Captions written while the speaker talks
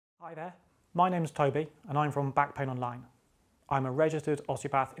Hi there, my name's Toby and I'm from Back Pain Online. I'm a registered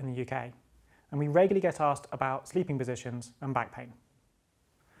osteopath in the UK and we regularly get asked about sleeping positions and back pain.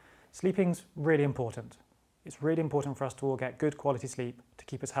 Sleeping's really important. It's really important for us to all get good quality sleep to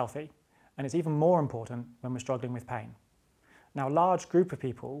keep us healthy, and it's even more important when we're struggling with pain. Now, a large group of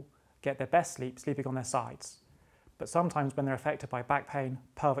people get their best sleep sleeping on their sides, but sometimes when they're affected by back pain,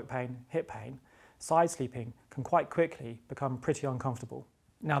 pelvic pain, hip pain, side sleeping can quite quickly become pretty uncomfortable.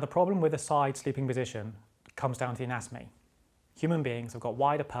 Now, the problem with a side sleeping position comes down to the anatomy. Human beings have got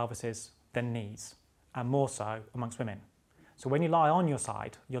wider pelvises than knees, and more so amongst women. So when you lie on your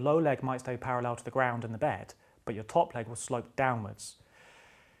side, your low leg might stay parallel to the ground and the bed, but your top leg will slope downwards.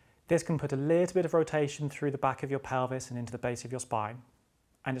 This can put a little bit of rotation through the back of your pelvis and into the base of your spine,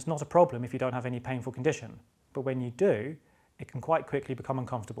 and it's not a problem if you don't have any painful condition, but when you do, it can quite quickly become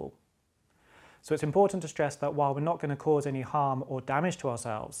uncomfortable. So it's important to stress that while we're not going to cause any harm or damage to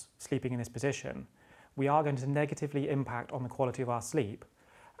ourselves sleeping in this position, we are going to negatively impact on the quality of our sleep,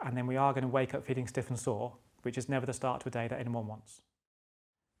 and then we are going to wake up feeling stiff and sore, which is never the start to a day that anyone wants.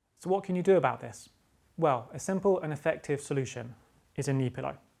 So what can you do about this? Well, a simple and effective solution is a knee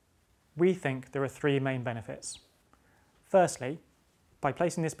pillow. We think there are three main benefits. Firstly, by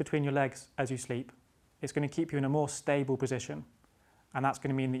placing this between your legs as you sleep, it's going to keep you in a more stable position, and that's going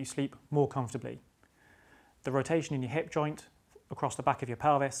to mean that you sleep more comfortably. The rotation in your hip joint, across the back of your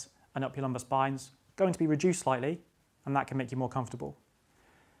pelvis and up your lumbar spine's going to be reduced slightly, and that can make you more comfortable.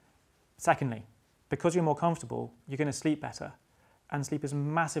 Secondly, because you're more comfortable, you're going to sleep better, and sleep is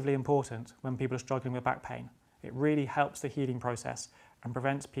massively important when people are struggling with back pain. It really helps the healing process and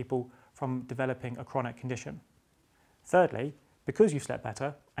prevents people from developing a chronic condition. Thirdly, because you've slept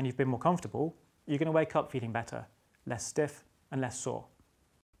better and you've been more comfortable, you're going to wake up feeling better, less stiff and less sore.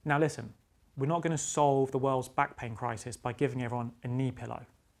 Now listen, we're not going to solve the world's back pain crisis by giving everyone a knee pillow.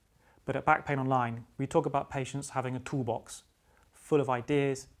 But at Back Pain Online, we talk about patients having a toolbox full of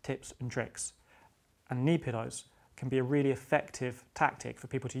ideas, tips and tricks. And knee pillows can be a really effective tactic for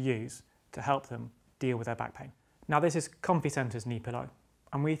people to use to help them deal with their back pain. Now this is ComfyCentre's knee pillow,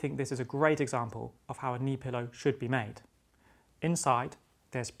 and we think this is a great example of how a knee pillow should be made. Inside,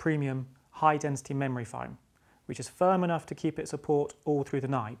 there's premium high-density memory foam, which is firm enough to keep its support all through the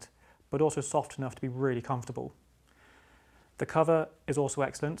night, but also soft enough to be really comfortable. The cover is also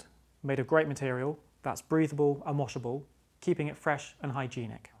excellent, made of great material that's breathable and washable, keeping it fresh and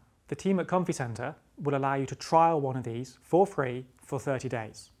hygienic. The team at ComfyCentre will allow you to trial one of these for free for 30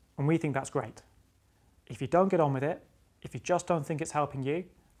 days, and we think that's great. If you don't get on with it, if you just don't think it's helping you,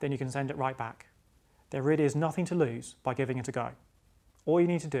 then you can send it right back. There really is nothing to lose by giving it a go. All you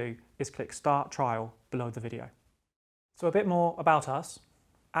need to do is click Start Trial below the video. So a bit more about us.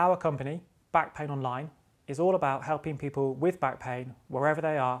 Our company, Back Pain Online, is all about helping people with back pain wherever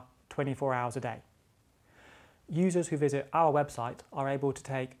they are 24 hours a day. Users who visit our website are able to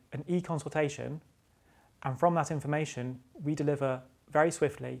take an e-consultation, and from that information we deliver very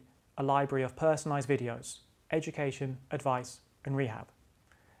swiftly a library of personalised videos, education, advice and rehab.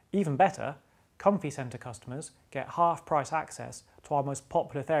 Even better, ComfyCentre customers get half-price access to our most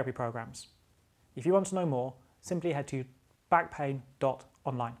popular therapy programmes. If you want to know more, simply head to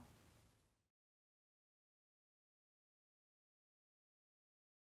backpain.online.